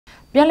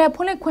ပြန်လည်ဖွ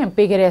င့်လှစ်ခွင့်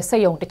ပေးခဲ့တဲ့စ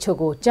က်ရုံတချို့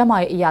ကိုကျန်းမာ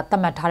ရေးအရာသ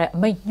တ်မှတ်ထားတဲ့အ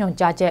မိန့်ညွှန်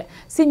ကြားချက်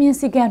စီမင်း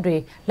စည်းကမ်းတွေ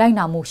လိုက်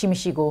နာမှုရှိမ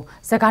ရှိကို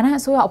စကားနှံ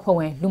အစိုးရအဖွဲ့ဝ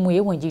င်လူမှု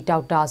ရေးဝန်ကြီးဒေါ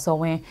က်တာဇော်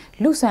ဝင်း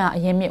လူဆိုင်ရာအ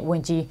ရင်းမြစ်ဝ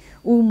န်ကြီး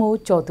ဦးမိုး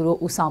ကျော်သူတို့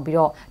ဦးဆောင်ပြီး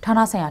တော့ဌာန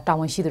ဆိုင်ရာတာ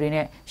ဝန်ရှိသူတွေ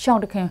နဲ့ရှော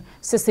င်းတခင်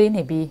စစ်ဆေး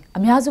နေပြီးအ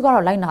များစုက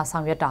တော့လိုက်နာဆော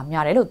င်ရွက်တာ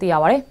များတယ်လို့သိရ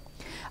ပါတယ်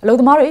အလုပ်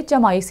သမားတွေကျ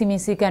န်းမာရေးစီမ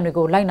င်းစည်းကမ်းတွေ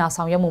ကိုလိုက်နာ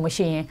ဆောင်ရွက်မှုမ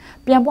ရှိရင်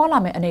ပြန်ပွားလာ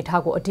မယ့်အနေအ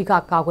ထားကိုအဓိက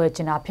ကာကွယ်ချ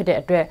င်တာဖြစ်တဲ့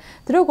အတွက်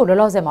သူတို့ကိုလော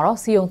လောဆယ်မှာတော့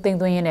စီယုံသိမ်း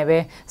သွင်းရင်းနဲ့ပဲ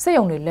စက်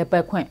ရုံတွေလက်ပ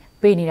တ်ခွင့်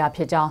ပေးနေတာဖြ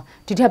စ်ကြောင်း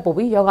ဒီထက်ပို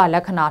ပြီးယောဂလ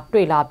က္ခဏာ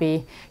တွေ့လာပြီး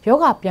ယော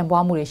ဂပြန်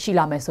ပွားမှုတွေရှိ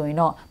လာမယ်ဆိုရင်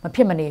တော့မဖြ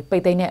စ်မနေပိ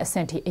တ်သိမ်းတဲ့အဆ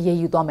င့်ထိအရေး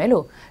ယူသွားမယ်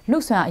လို့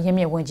လူ့ဆွမ်းအရင်း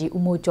မြစ်ဝန်ကြီး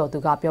ဦးမိုးကျော်သူ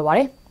ကပြောပါတ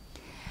ယ်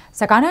။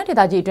စကိုင်းတိုင်းဒေ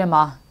သကြီးအတွင်း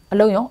မှာအ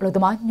လုံယုံအလုပ်သ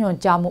မားညွှန်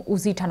ကြားမှု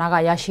ဦးစီးဌာနက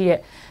ရရှိတဲ့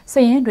စ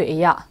ည်ရင်းတွေအ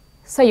ရ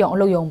စက်ရုံအ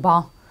လုပ်ယုံပေါ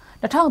င်း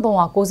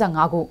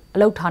2395ခုအ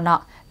လုပ်ဌာန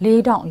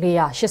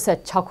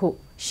4486ခု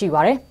ရှိ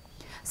ပါတယ်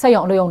။စက်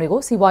ရုံအလုပ်ယုံတွေ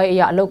ကိုစီးပွားရေးအ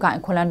ရာအလုပ်ကိုင်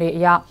အခွင့်အလမ်းတွေ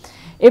အရာ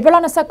ဧပြီလ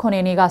29ရ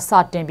က်နေ့ကစ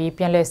တင်ပြီး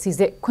ပြန်လည်စီ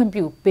စစ်ခွင့်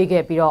ပြုပေး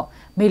ခဲ့ပြီးတော့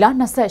မေလ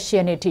28ရ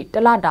က်နေ့ထိတ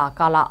လတာ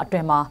ကာလအတွ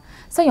င်းမှာ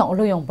စက်ရုံအ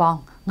လုပ်ရုံပေါင်း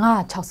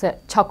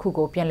966ခု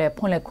ကိုပြန်လည်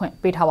ဖွင့်လှစ်ခွင့်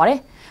ပေးထားပါတယ်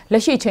။လ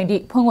က်ရှိအချိန်ထိ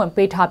ဖွင့်ခွင့်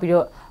ပေးထားပြီး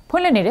တော့ဖွ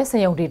င့်လှစ်နေတဲ့စ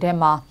က်ရုံတွေထဲ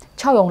မှာ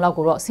6ရုံလောက်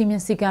ကိုတော့စီမ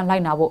င်းစည်းကမ်းလို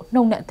က်နာဖို့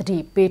နှုတ်နဲ့တတိ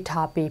ပေး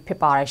ထားပြီးဖြစ်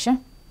ပါတယ်ရှင်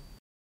။